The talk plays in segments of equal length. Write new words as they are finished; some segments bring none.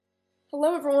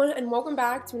Hello, everyone, and welcome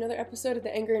back to another episode of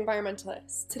The Angry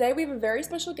Environmentalist. Today, we have a very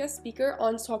special guest speaker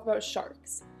on to talk about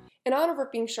sharks. In honor of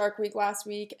it being Shark Week last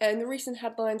week and the recent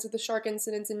headlines of the shark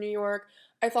incidents in New York,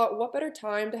 I thought what better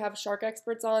time to have shark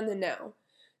experts on than now.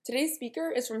 Today's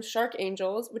speaker is from Shark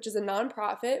Angels, which is a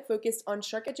nonprofit focused on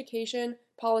shark education,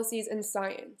 policies, and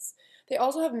science. They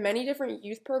also have many different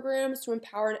youth programs to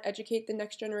empower and educate the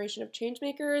next generation of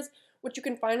changemakers, which you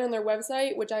can find on their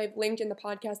website, which I have linked in the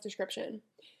podcast description.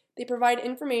 They provide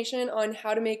information on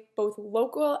how to make both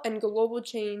local and global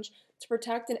change to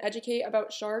protect and educate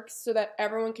about sharks so that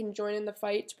everyone can join in the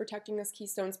fight to protecting this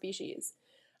keystone species.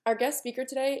 Our guest speaker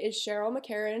today is Cheryl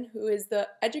McCarran, who is the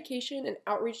Education and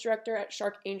Outreach Director at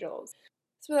Shark Angels.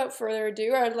 So without further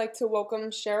ado, I'd like to welcome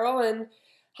Cheryl and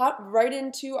hop right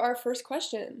into our first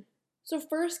question. So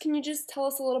first, can you just tell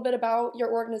us a little bit about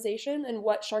your organization and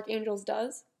what Shark Angels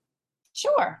does?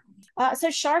 Sure. So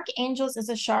Shark Angels is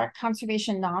a shark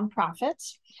conservation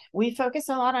nonprofit. We focus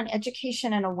a lot on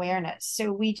education and awareness.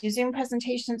 So we do Zoom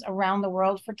presentations around the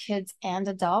world for kids and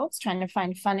adults, trying to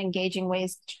find fun, engaging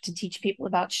ways to teach people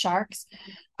about sharks,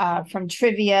 from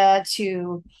trivia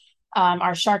to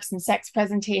our sharks and sex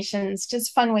presentations,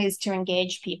 just fun ways to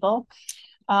engage people.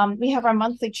 We have our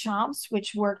monthly chomps,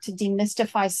 which work to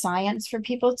demystify science for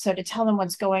people. So to tell them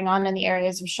what's going on in the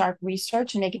areas of shark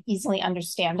research and make it easily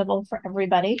understandable for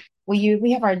everybody.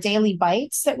 We have our daily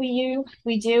bites that we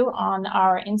do on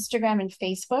our Instagram and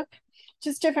Facebook.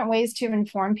 Just different ways to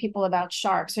inform people about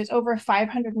sharks. There's over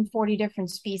 540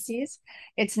 different species.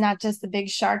 It's not just the big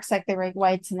sharks like the great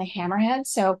whites and the hammerhead.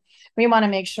 So we want to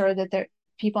make sure that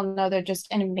people know they're just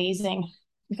an amazing,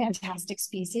 fantastic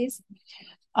species.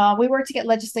 We work to get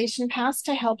legislation passed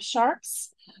to help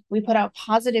sharks. We put out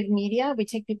positive media. We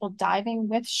take people diving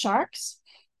with sharks.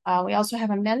 We also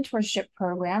have a mentorship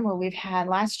program where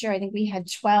last year, I think we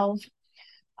had 12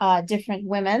 different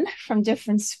women from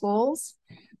different schools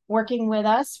working with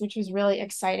us, which was really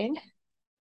exciting.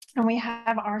 And we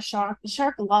have our shark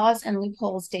laws and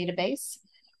loopholes database,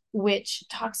 which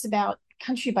talks about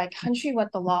country by country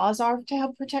what the laws are to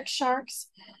help protect sharks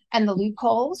and the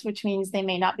loopholes, which means they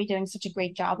may not be doing such a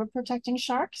great job of protecting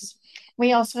sharks.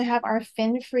 We also have our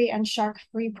fin-free and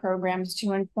shark-free programs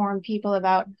to inform people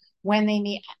about when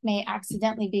they may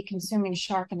accidentally be consuming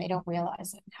shark and they don't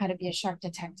realize it, how to be a shark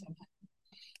detective.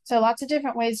 So lots of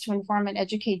different ways to inform and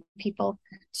educate people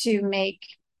to make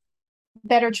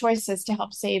better choices to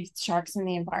help save sharks in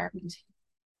the environment.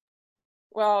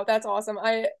 Wow, that's awesome.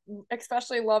 I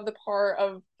especially love the part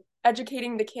of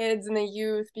educating the kids and the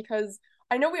youth because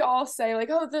I know we all say, like,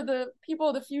 oh, they're the people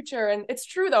of the future. And it's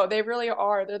true, though. They really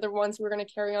are. They're the ones who are going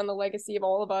to carry on the legacy of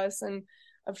all of us and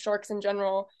of sharks in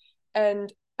general.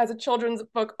 And as a children's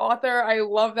book author, I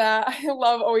love that. I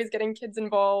love always getting kids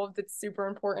involved. It's super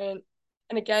important.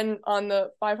 And again, on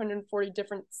the 540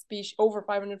 different species, over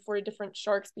 540 different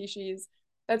shark species,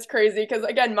 that's crazy because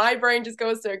again, my brain just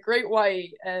goes to great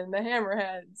white and the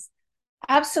hammerheads.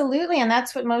 Absolutely. And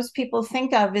that's what most people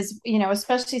think of is,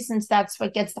 especially since that's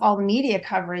what gets all the media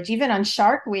coverage. Even on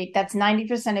Shark Week, that's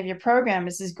 90% of your program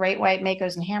is great white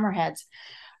makos and hammerheads.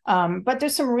 But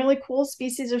there's some really cool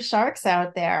species of sharks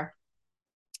out there.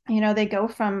 They go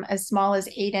from as small as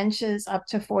 8 inches up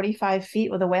to 45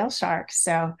 feet with a whale shark.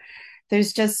 So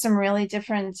there's just some really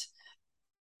different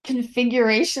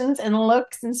configurations and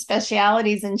looks and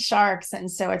specialities in sharks.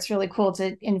 And so it's really cool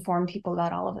to inform people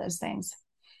about all of those things.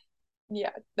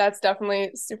 Yeah, that's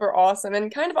definitely super awesome.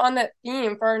 And kind of on that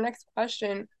theme for our next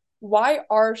question, why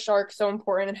are sharks so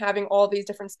important and having all these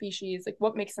different species? Like,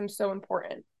 what makes them so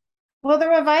important? Well,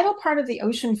 they're a vital part of the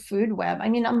ocean food web. I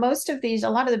mean, a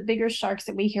lot of the bigger sharks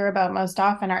that we hear about most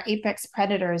often are apex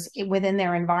predators within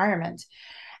their environment.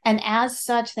 And as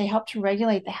such, they help to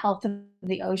regulate the health of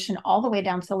the ocean all the way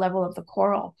down to the level of the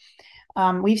coral.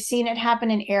 We've seen it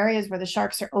happen in areas where the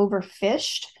sharks are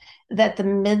overfished, that the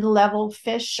mid-level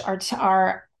fish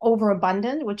are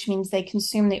overabundant, which means they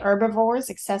consume the herbivores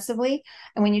excessively.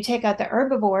 And when you take out the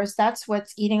herbivores, that's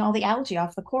what's eating all the algae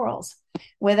off the corals.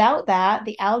 Without that,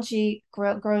 the algae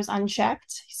grows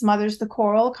unchecked, smothers the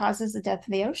coral, causes the death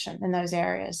of the ocean in those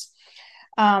areas.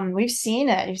 We've seen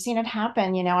it. We've seen it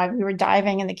happen. We were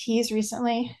diving in the Keys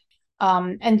recently,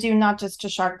 and due not just to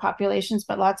shark populations,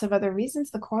 but lots of other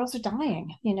reasons, the corals are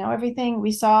dying. Everything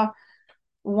we saw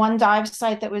one dive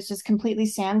site that was just completely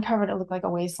sand covered. It looked like a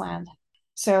wasteland.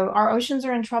 So our oceans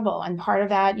are in trouble. And part of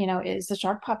that, is the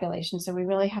shark population. So we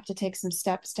really have to take some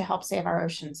steps to help save our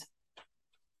oceans.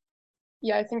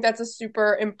 Yeah, I think that's a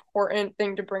super important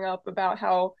thing to bring up about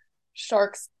how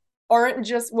sharks aren't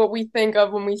just what we think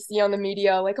of when we see on the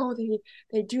media, like, oh,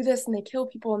 they do this and they kill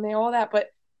people and they all that, but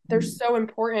they're so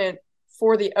important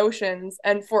for the oceans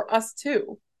and for us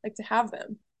too, like to have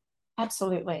them.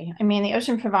 Absolutely. I mean, the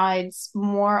ocean provides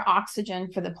more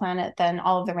oxygen for the planet than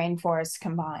all of the rainforests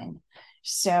combined.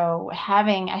 So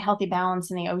having a healthy balance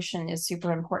in the ocean is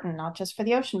super important, not just for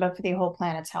the ocean, but for the whole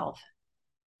planet's health.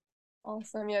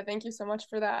 Awesome. Yeah, thank you so much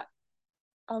for that.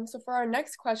 So for our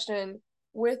next question,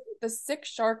 with the 6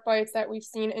 shark bites that we've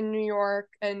seen in New York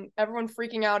and everyone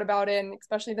freaking out about it, and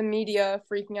especially the media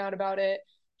freaking out about it,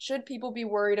 should people be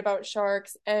worried about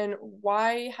sharks, and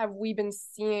why have we been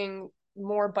seeing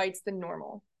more bites than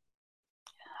normal?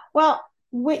 Well,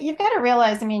 what you've got to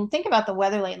realize, I mean, think about the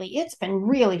weather lately. It's been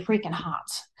really freaking hot.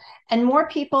 And more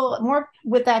people, more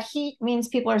with that heat means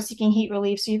people are seeking heat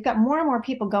relief. So you've got more and more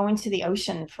people going to the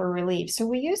ocean for relief. So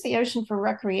we use the ocean for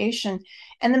recreation.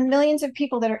 And the millions of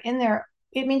people that are in there,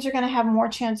 it means you're going to have more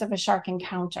chance of a shark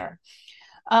encounter.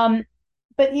 Um,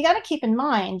 but you got to keep in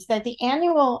mind that the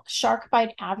annual shark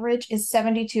bite average is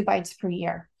 72 bites per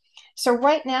year. So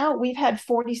right now we've had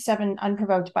 47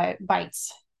 unprovoked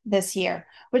bites this year,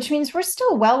 which means we're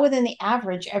still well within the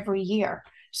average every year.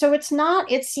 So it's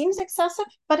not, it seems excessive,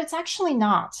 but it's actually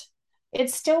not.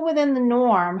 It's still within the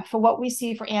norm for what we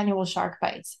see for annual shark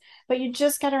bites. But you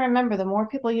just got to remember the more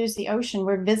people use the ocean,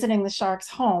 we're visiting the shark's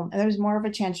home, and there's more of a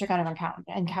chance you're going to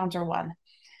encounter one.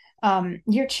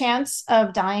 Your chance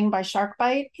of dying by shark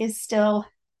bite is still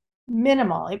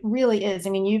minimal. It really is.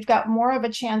 I mean, you've got more of a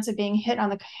chance of being hit on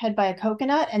the head by a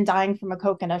coconut and dying from a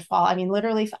coconut fall. I mean,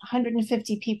 literally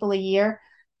 150 people a year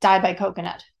die by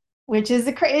coconut, which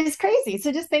is crazy.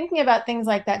 So just thinking about things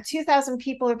like that, 2,000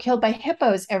 people are killed by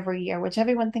hippos every year, which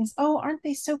everyone thinks, oh, aren't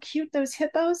they so cute, those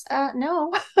hippos?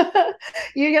 No,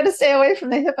 you got to stay away from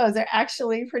the hippos. They're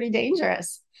actually pretty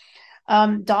dangerous.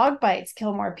 Dog bites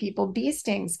kill more people. Bee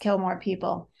stings kill more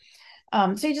people.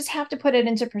 So you just have to put it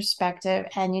into perspective,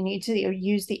 and you need to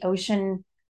use the ocean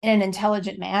in an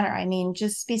intelligent manner. I mean,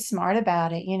 just be smart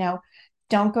about it.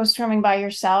 Don't go swimming by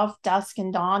yourself dusk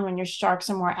and dawn when your sharks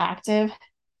are more active.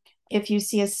 If you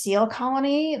see a seal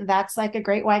colony, that's like a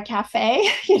great white cafe.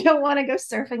 You don't want to go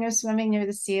surfing or swimming near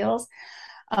the seals.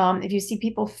 If you see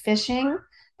people fishing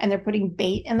and they're putting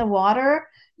bait in the water,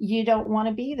 you don't want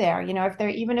to be there. If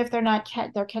they're not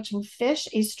they're catching fish,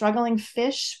 a struggling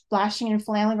fish splashing and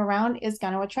flailing around is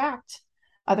going to attract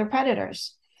other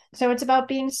predators. So it's about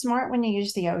being smart when you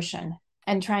use the ocean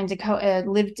and trying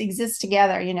to exist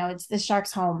together. It's the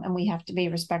shark's home, and we have to be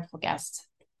respectful guests.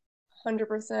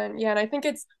 100%. Yeah, and I think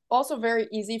it's also very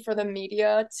easy for the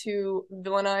media to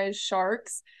villainize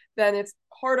sharks. Then it's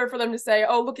harder for them to say,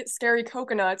 "Oh, look at scary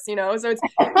coconuts." So it's easier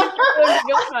for them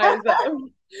to villainize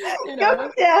them. You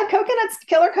know, Yeah,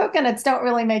 killer coconuts don't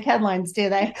really make headlines, do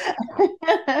they?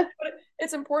 but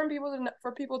it's important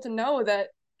for people to know that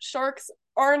sharks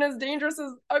aren't as dangerous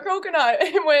as a coconut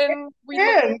when we look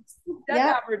at death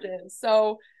Yeah. averages.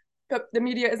 So, but the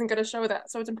media isn't going to show that.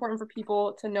 So it's important for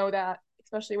people to know that,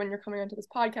 especially when you're coming onto this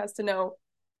podcast, to know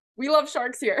we love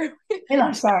sharks here. We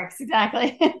love sharks,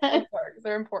 exactly. Sharks,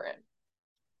 they're important.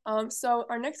 So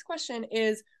our next question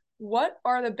is, what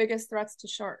are the biggest threats to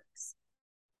sharks?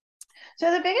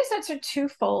 So the biggest threats are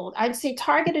twofold. I'd say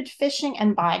targeted fishing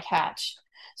and bycatch.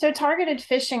 So targeted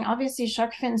fishing, obviously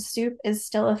shark fin soup is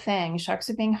still a thing. Sharks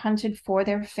are being hunted for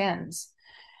their fins.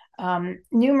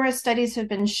 Numerous studies have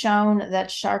been shown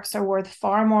that sharks are worth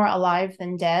far more alive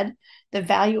than dead. The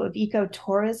value of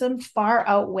ecotourism far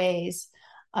outweighs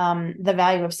the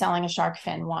value of selling a shark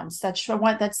fin once.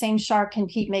 That same shark can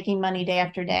keep making money day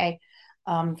after day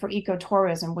for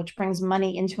ecotourism, which brings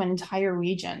money into an entire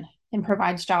region and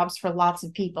provides jobs for lots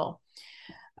of people.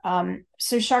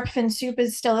 So shark fin soup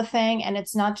is still a thing, and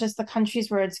it's not just the countries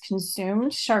where it's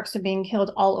consumed. Sharks are being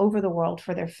killed all over the world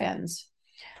for their fins.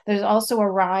 There's also a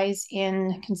rise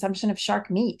in consumption of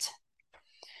shark meat,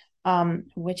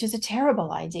 which is a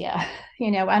terrible idea.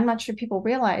 I'm not sure people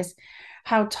realize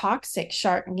how toxic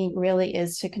shark meat really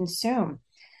is to consume.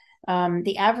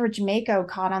 The average mako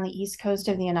caught on the east coast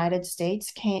of the United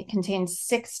States contains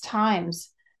 6 times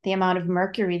the amount of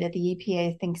mercury that the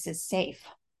EPA thinks is safe.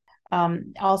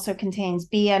 Also contains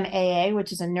BMAA,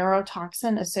 which is a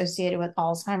neurotoxin associated with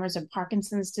Alzheimer's and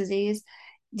Parkinson's disease,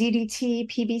 DDT,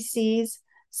 PBCs,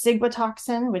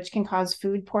 ciguatoxin, which can cause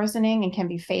food poisoning and can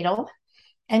be fatal,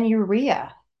 and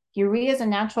urea. Urea is a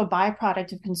natural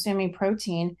byproduct of consuming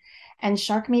protein, and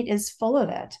shark meat is full of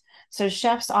it. So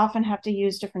chefs often have to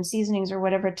use different seasonings or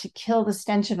whatever to kill the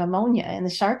stench of ammonia in the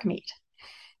shark meat.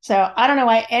 So I don't know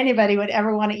why anybody would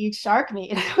ever want to eat shark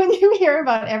meat when you hear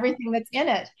about everything that's in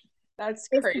it. That's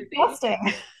It's crazy.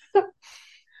 disgusting.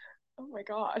 Oh my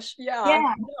gosh. Yeah.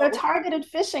 Yeah, so No. targeted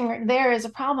fishing there is a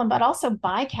problem, but also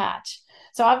bycatch.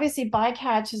 So obviously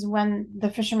bycatch is when the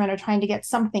fishermen are trying to get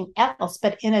something else,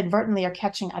 but inadvertently are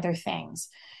catching other things.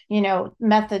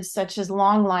 Methods such as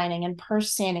long lining and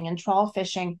purse seining and trawl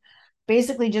fishing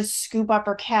basically just scoop up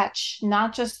or catch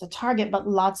not just the target, but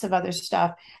lots of other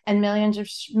stuff. And millions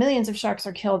of sharks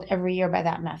are killed every year by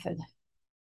that method.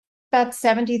 About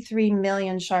 73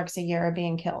 million sharks a year are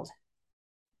being killed.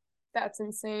 That's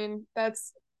insane.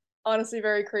 That's honestly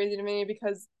very crazy to me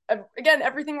because again,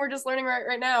 everything we're just learning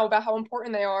right now about how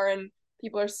important they are and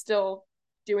people are still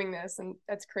doing this and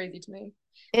that's crazy to me.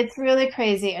 It's really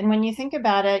crazy. And when you think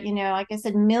about it, like I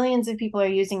said, millions of people are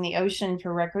using the ocean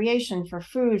for recreation, for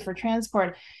food, for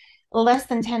transport. Less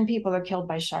than 10 people are killed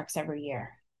by sharks every year.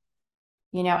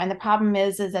 And the problem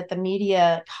is that the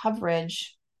media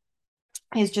coverage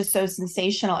is just so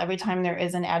sensational every time there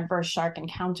is an adverse shark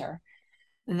encounter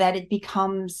that it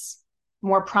becomes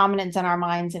more prominent in our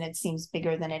minds and it seems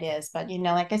bigger than it is. But,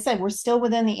 like I said, we're still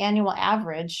within the annual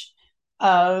average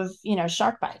of,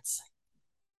 shark bites.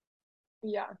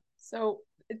 Yeah. So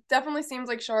it definitely seems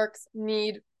like sharks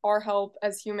need our help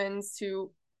as humans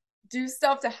to do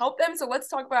stuff to help them. So let's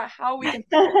talk about how we can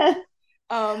help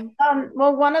them.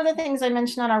 Well, one of the things I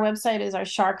mentioned on our website is our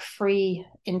shark-free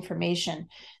information.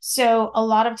 So a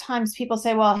lot of times people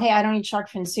say, well, hey, I don't eat shark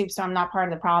fin soup, so I'm not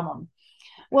part of the problem.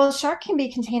 Well, shark can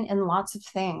be contained in lots of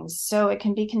things. So it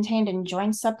can be contained in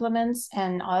joint supplements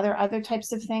and other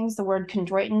types of things. The word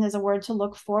chondroitin is a word to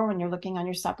look for when you're looking on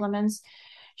your supplements.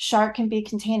 Shark can be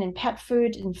contained in pet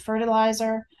food and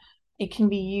fertilizer. It can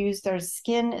be used, their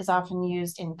skin is often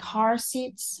used in car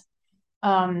seats.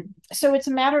 So it's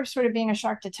a matter of sort of being a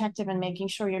shark detective and making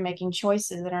sure you're making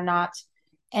choices that are not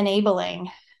enabling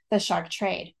the shark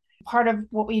trade. Part of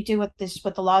what we do with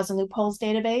the laws and loopholes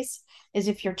database is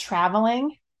if you're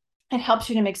traveling, it helps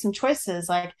you to make some choices.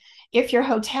 Like if your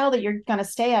hotel that you're going to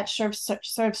stay at serves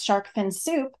shark fin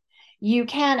soup, you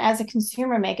can, as a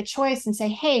consumer, make a choice and say,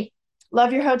 hey,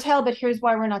 love your hotel, but here's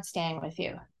why we're not staying with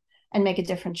you, and make a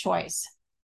different choice.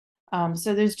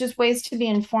 So there's just ways to be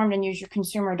informed and use your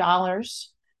consumer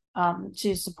dollars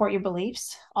to support your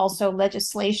beliefs. Also,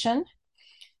 legislation,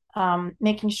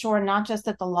 making sure not just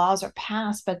that the laws are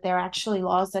passed, but they're actually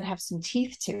laws that have some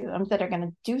teeth to them that are going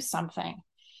to do something,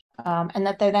 and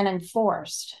that they're then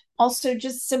enforced. Also,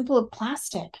 just simple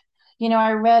plastic.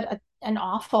 I read an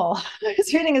awful, I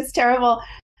was reading this terrible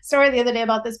story the other day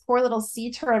about this poor little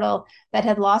sea turtle that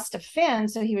had lost a fin.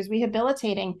 So he was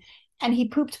rehabilitating and he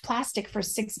pooped plastic for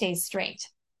 6 days straight.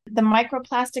 The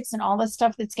microplastics and all the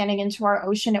stuff that's getting into our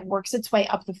ocean, it works its way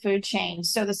up the food chain.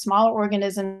 So the smaller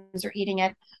organisms are eating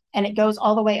it and it goes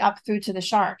all the way up through to the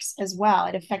sharks as well.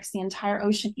 It affects the entire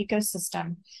ocean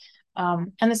ecosystem.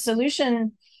 And the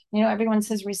solution, everyone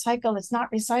says recycle. It's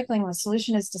not recycling. The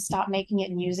solution is to stop making it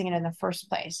and using it in the first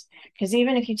place. Because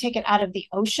even if you take it out of the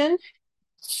ocean,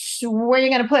 so where are you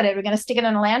going to put it? We're going to stick it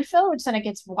in a landfill, which then it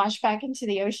gets washed back into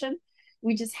the ocean.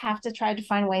 We just have to try to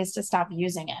find ways to stop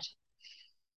using it,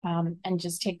 and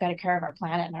just take better care of our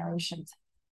planet and our oceans.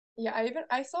 Yeah,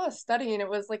 I saw a study and it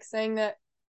was like saying that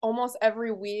almost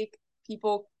every week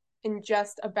people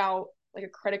ingest about like a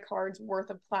credit card's worth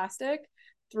of plastic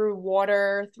through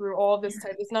water, through all of this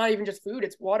type. It's not even just food,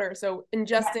 it's water. So Yeah.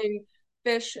 ingesting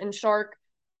fish and shark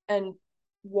and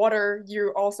water,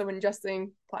 you're also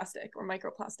ingesting plastic or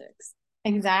microplastics.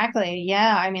 Exactly.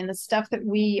 Yeah. I mean, the stuff that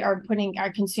we are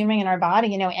consuming in our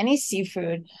body, any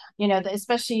seafood,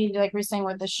 especially like we're saying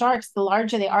with the sharks, the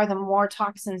larger they are, the more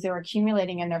toxins they're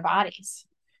accumulating in their bodies.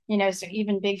 So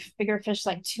even bigger fish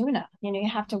like tuna, you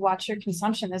have to watch your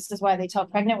consumption. This is why they tell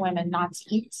pregnant women not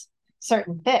to eat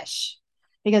certain fish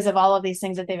because of all of these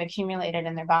things that they've accumulated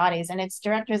in their bodies. And it's a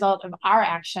direct result of our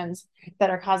actions that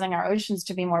are causing our oceans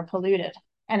to be more polluted,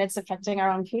 and it's affecting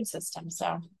our own food system.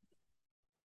 So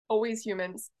Always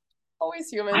humans. Always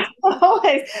humans.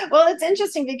 always. Well, it's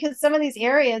interesting because some of these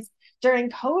areas during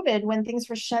COVID, when things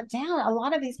were shut down, a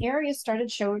lot of these areas started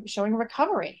showing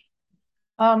recovery,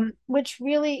 which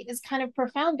really is kind of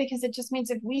profound because it just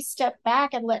means if we step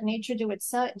back and let nature do its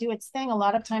thing, a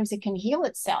lot of times it can heal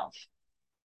itself.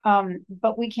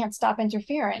 But we can't stop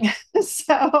interfering.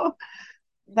 So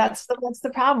Yeah, that's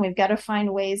the problem. We've got to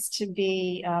find ways to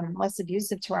be less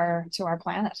abusive to our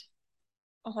planet.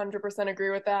 100% agree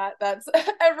with that. That's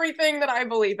everything that I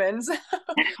believe in.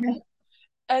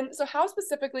 And so, how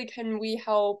specifically can we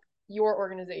help your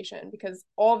organization? Because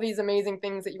all these amazing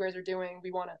things that you guys are doing, we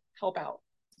want to help out.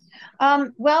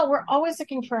 Well, we're always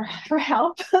looking for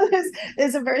help.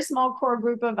 There's a very small core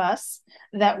group of us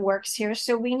that works here.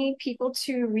 So we need people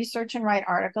to research and write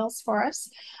articles for us.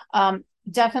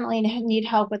 Definitely need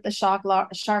help with the shark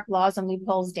laws and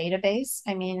loopholes database.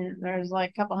 I mean, there's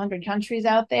like a couple hundred countries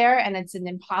out there, and it's an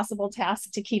impossible task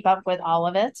to keep up with all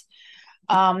of it.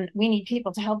 We need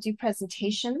people to help do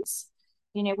presentations.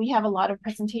 We have a lot of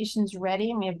presentations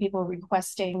ready, and we have people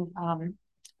requesting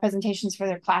presentations for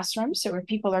their classrooms. So if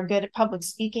people are good at public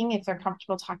speaking, if they're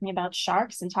comfortable talking about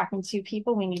sharks and talking to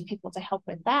people, we need people to help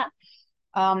with that.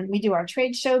 We do our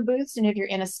trade show booths, and if you're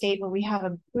in a state where we have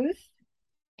a booth,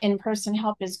 in-person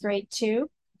help is great too.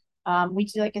 We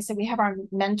do, like I said, we have our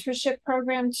mentorship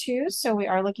program too. So we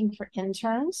are looking for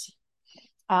interns.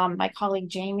 My colleague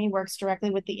Jamie works directly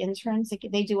with the interns.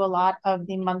 They do a lot of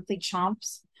the monthly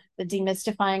chomps, the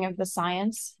demystifying of the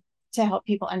science to help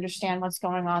people understand what's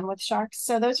going on with sharks.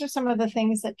 So those are some of the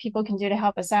things that people can do to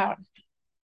help us out.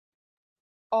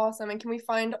 Awesome. And can we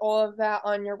find all of that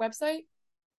on your website?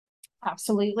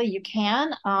 Absolutely, you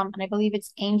can. And I believe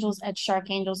it's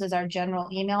angels@sharkangels is our general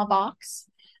email box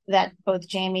that both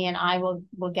Jamie and I will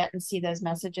get and see those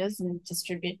messages and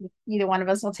distribute. Either one of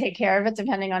us will take care of it,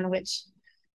 depending on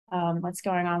what's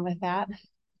going on with that.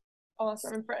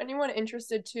 Awesome. And for anyone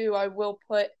interested too, I will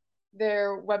put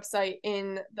their website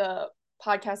in the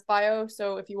podcast bio.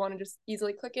 So if you want to just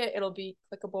easily click it, it'll be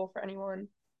clickable for anyone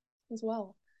as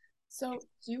well. So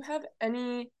do you have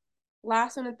any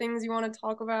last minute things you want to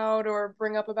talk about or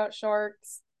bring up about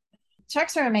sharks?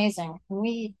 Sharks are amazing.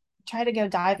 We try to go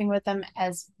diving with them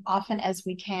as often as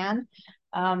we can.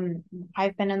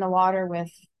 I've been in the water with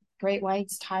great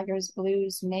whites, tigers,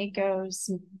 blues, makos,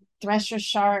 thresher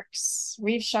sharks,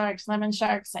 reef sharks, lemon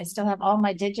sharks. I still have all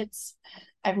my digits.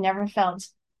 I've never felt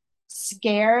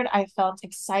scared. I felt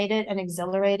excited and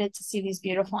exhilarated to see these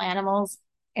beautiful animals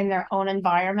in their own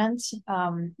environment.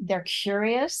 They're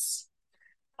curious.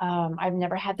 I've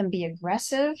never had them be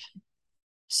aggressive.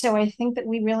 So I think that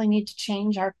we really need to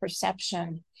change our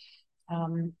perception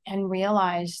and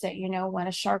realize that, when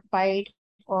a shark bite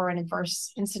or an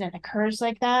adverse incident occurs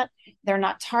like that, they're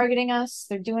not targeting us.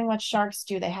 They're doing what sharks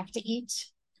do. They have to eat.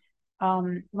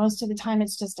 Most of the time,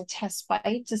 it's just a test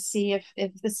bite to see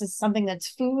if this is something that's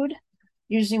food.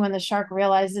 Usually when the shark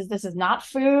realizes this is not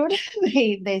food,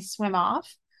 they swim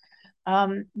off.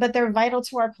 But they're vital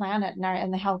to our planet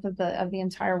and the health of the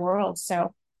entire world.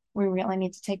 So we really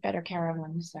need to take better care of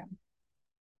them. So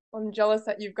I'm jealous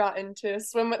that you've gotten to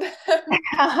swim with them.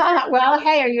 well,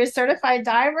 hey, are you a certified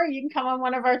diver? You can come on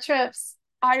one of our trips.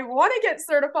 I want to get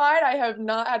certified. I have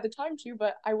not had the time to,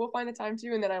 but I will find the time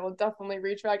to, and then I will definitely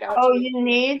reach back out Oh, to you. you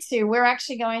need to. We're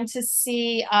actually going to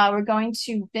we're going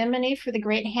to Bimini for the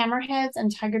great hammerheads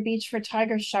and Tiger Beach for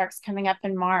tiger sharks coming up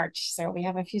in March. So we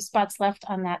have a few spots left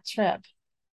on that trip.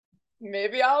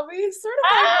 Maybe I'll be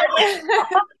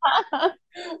certified.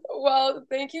 Well,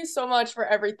 thank you so much for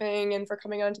everything and for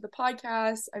coming onto the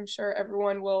podcast. I'm sure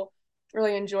everyone will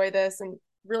really enjoy this and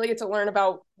really get to learn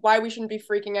about why we shouldn't be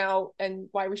freaking out and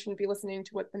why we shouldn't be listening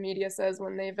to what the media says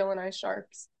when they villainize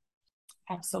sharks.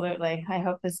 Absolutely. I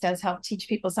hope this does help teach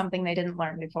people something they didn't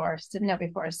know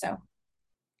before. So.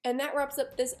 And that wraps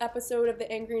up this episode of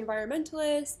The Angry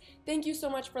Environmentalist. Thank you so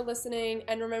much for listening.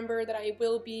 And remember that I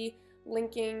will be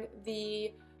linking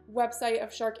the website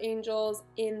of Shark Angels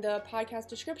in the podcast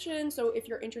description. So if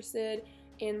you're interested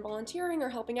in volunteering or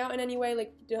helping out in any way,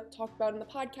 like talked about in the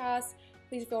podcast,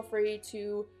 please feel free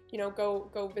to,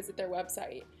 go visit their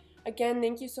website. Again,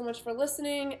 thank you so much for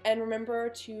listening, and remember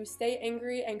to stay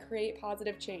angry and create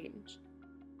positive change.